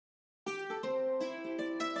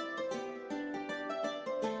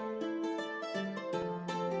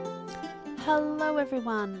Hello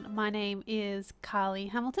everyone, my name is Carlie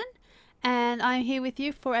Hamilton and I'm here with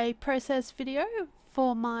you for a process video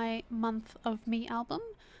for my Month of Me album,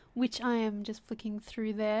 which I am just flicking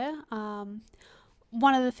through there.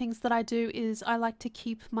 One of the things that I do is I like to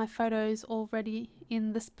keep my photos already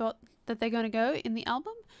in the spot that they're going to go in the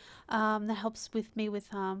album. That helps with me with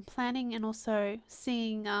planning and also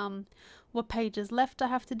seeing what pages left I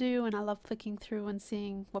have to do, and I love flicking through and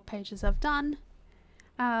seeing what pages I've done.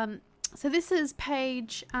 So this is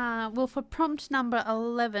page, for prompt number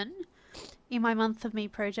 11 in my Month of Me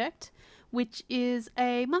project, which is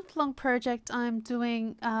a month-long project I'm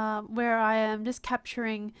doing where I am just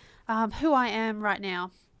capturing who I am right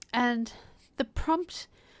now. And the prompt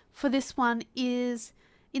for this one is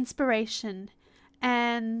inspiration.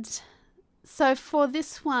 And so for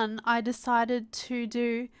this one, I decided to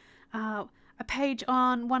do a page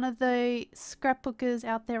on one of the scrapbookers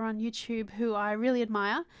out there on YouTube who I really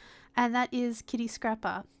admire, and that is Kitty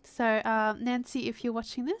Scrapper. So Nancy, if you're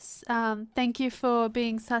watching this, thank you for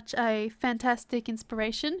being such a fantastic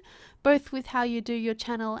inspiration, both with how you do your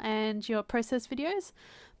channel and your process videos,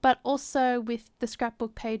 but also with the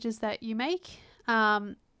scrapbook pages that you make.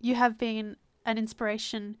 You have been an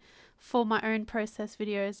inspiration for my own process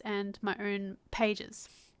videos and my own pages.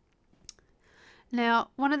 Now,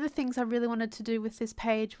 one of the things I really wanted to do with this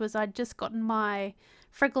page was I'd just gotten my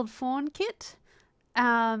Freckled Fawn kit.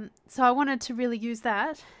 So I wanted to really use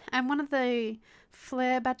that, and one of the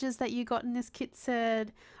flare badges that you got in this kit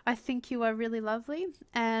said, "I think you are really lovely,"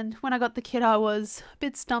 and when I got the kit I was a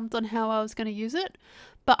bit stumped on how I was going to use it,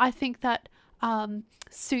 but I think that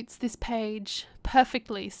suits this page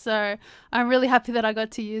perfectly, so I'm really happy that I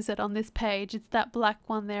got to use it on this page. It's that black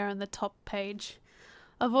one there on the top page.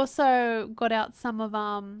 I've also got out some of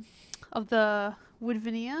the wood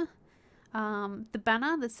veneer, the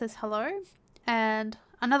banner that says hello, and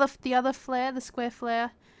the other flare, the square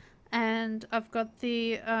flare, and I've got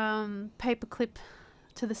the paper clip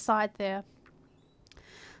to the side there.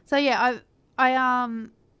 So yeah, I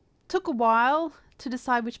took a while to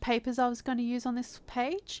decide which papers I was going to use on this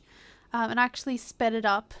page, and I actually sped it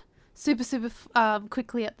up super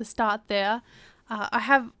quickly at the start there.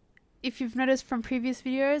 If you've noticed from previous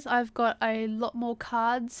videos, I've got a lot more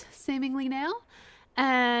cards seemingly now,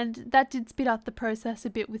 and that did speed up the process a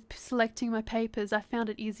bit with selecting my papers. I found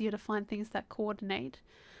it easier to find things that coordinate.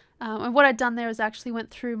 And what I'd done there is I actually went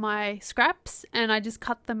through my scraps and I just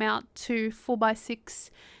cut them out to 4x6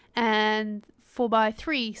 and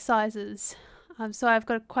 4x3 sizes. So I've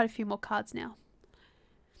got quite a few more cards now.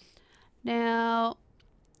 Now,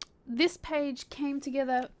 this page came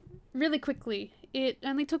together really quickly. It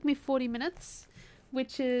only took me 40 minutes,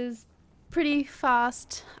 which is pretty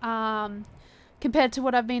fast compared to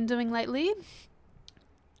what I've been doing lately.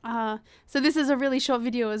 So this is a really short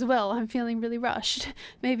video as well. I'm feeling really rushed.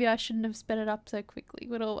 Maybe I shouldn't have sped it up so quickly,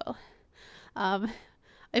 but oh well.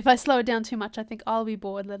 If I slow it down too much, I think I'll be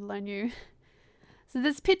bored, let alone you. So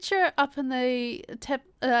this picture up in the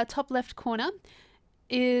top left corner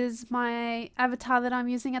is my avatar that I'm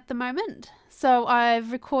using at the moment. So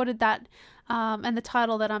I've recorded that, and the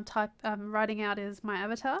title that I'm writing out is my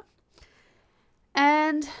avatar.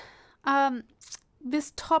 And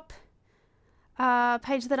this top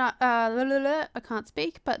page that I can't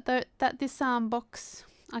speak, but this box,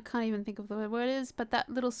 I can't even think of the word is, but that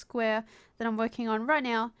little square that I'm working on right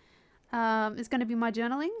now is going to be my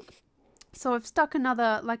journaling. So I've stuck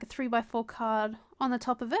another, like a 3x4 card on the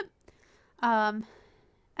top of it, and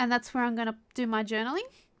that's where I'm going to do my journaling.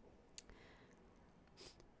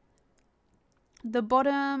 The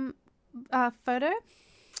bottom photo,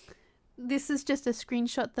 this is just a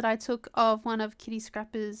screenshot that I took of one of Kitty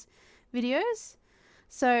Scrapper's videos.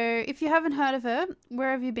 So if you haven't heard of her, where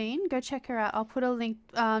have you been? Go check her out. I'll put a link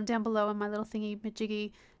down below in my little thingy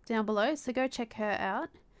majiggy down below, so go check her out.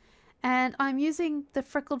 And I'm using the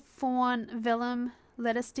Freckled Fawn vellum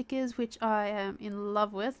letter stickers, which I am in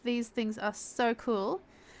love with. These things are so cool.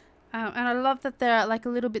 And I love that they're like a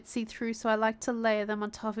little bit see-through, so I like to layer them on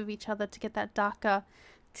top of each other to get that darker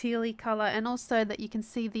tealy color, and also that you can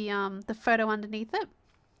see the photo underneath it.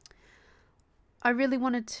 I really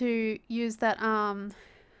wanted to use that that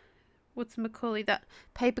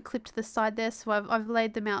paper clip to the side there, so I've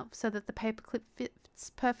laid them out so that the paper clip fits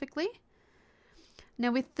perfectly.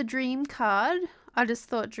 Now with the dream card, I just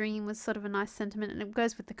thought dream was sort of a nice sentiment, and it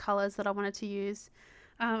goes with the colors that I wanted to use.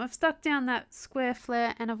 I've stuck down that square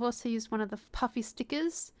flare, and I've also used one of the puffy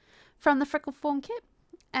stickers from the Freckled Fawn kit,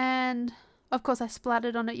 and of course I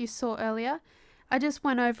splattered on it, you saw earlier. I just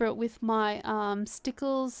went over it with my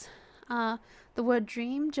stickles, the word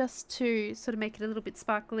dream, just to sort of make it a little bit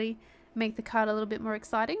sparkly, make the card a little bit more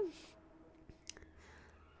exciting.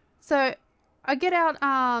 So I get out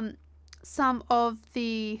some of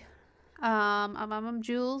the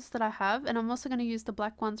jewels that I have, and I'm also going to use the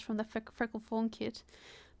black ones from the Freckled Fawn kit.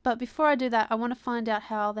 But before I do that, I want to find out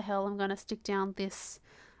how the hell I'm going to stick down this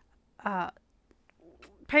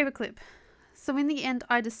paperclip. So in the end,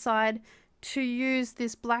 I decide to use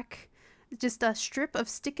this black, just a strip of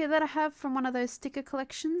sticker that I have from one of those sticker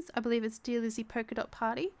collections. I believe it's Dear Lizzie Polka Dot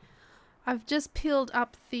Party. I've just peeled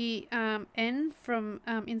up the N from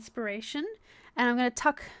Inspiration, and I'm going to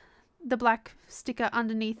tuck the black sticker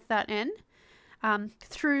underneath that N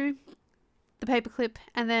through the paperclip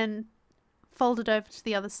and then fold it over to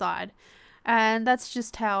the other side. And that's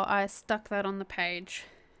just how I stuck that on the page.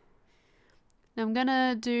 Now I'm going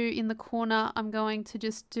to do in the corner, I'm going to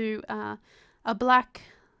just do a black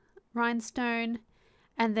rhinestone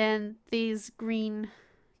and then these green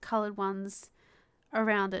colored ones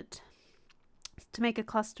around it to make a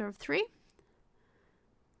cluster of 3.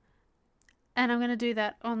 And I'm going to do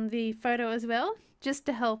that on the photo as well, just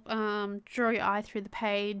to help draw your eye through the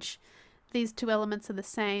page. These 2 elements are the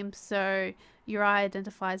same, so your eye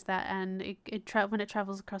identifies that, and when it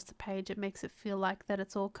travels across the page, it makes it feel like that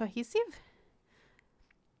it's all cohesive.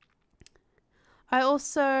 I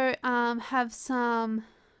also have some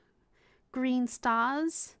green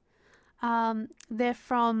stars. They're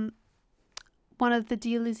from one of the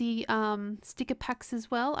Dear Lizzie sticker packs as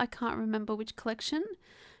well. I can't remember which collection,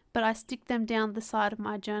 but I stick them down the side of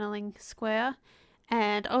my journaling square,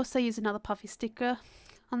 and also use another puffy sticker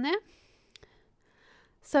on there.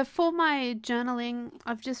 So for my journaling,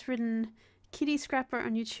 I've just written Kitty Scrapper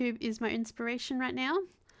on YouTube is my inspiration right now.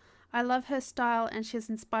 I love her style and she has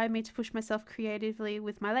inspired me to push myself creatively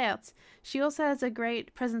with my layouts. She also has a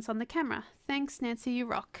great presence on the camera. Thanks, Nancy, you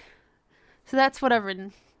rock. So that's what I've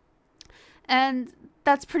written. And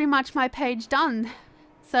that's pretty much my page done.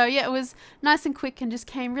 So yeah, it was nice and quick and just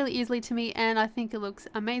came really easily to me, and I think it looks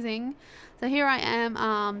amazing. So here I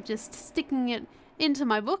am just sticking it into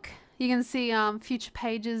my book. You can see future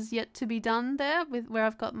pages yet to be done there, with where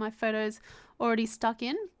I've got my photos already stuck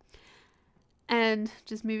in. And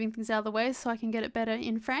just moving things out of the way so I can get it better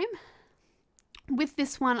in frame. With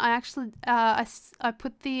this one, I actually I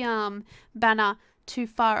put the banner too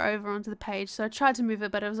far over onto the page, so I tried to move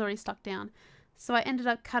it, but it was already stuck down. So I ended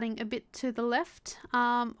up cutting a bit to the left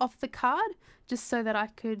off the card, just so that I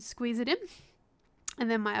could squeeze it in, and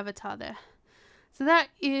then my avatar there. So that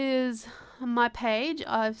is my page.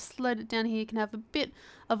 I've slowed it down here. You can have a bit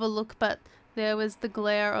of a look, but there was the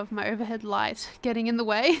glare of my overhead light getting in the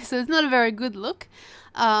way, so it's not a very good look,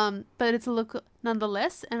 but it's a look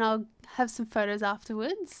nonetheless, and I'll have some photos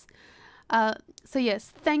afterwards. So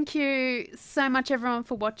yes, thank you so much everyone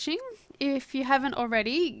for watching. If you haven't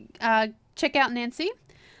already, check out Nancy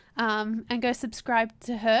and go subscribe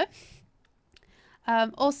to her.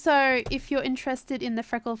 Also, if you're interested in the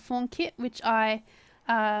Freckled Fawn kit, which I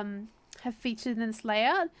have featured in this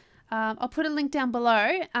layout, I'll put a link down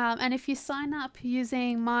below, and if you sign up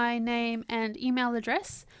using my name and email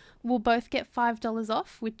address, we'll both get $5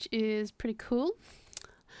 off, which is pretty cool.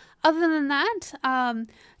 Other than that,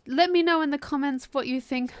 let me know in the comments what you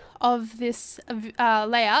think of this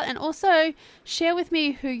layout, and also share with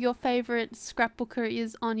me who your favorite scrapbooker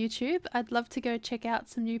is on YouTube. I'd love to go check out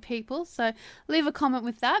some new people, so leave a comment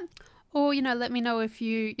with that, or let me know if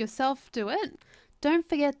you yourself do it. Don't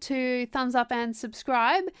forget to thumbs up and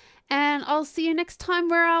subscribe, and I'll see you next time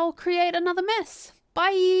where I'll create another mess.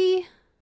 Bye!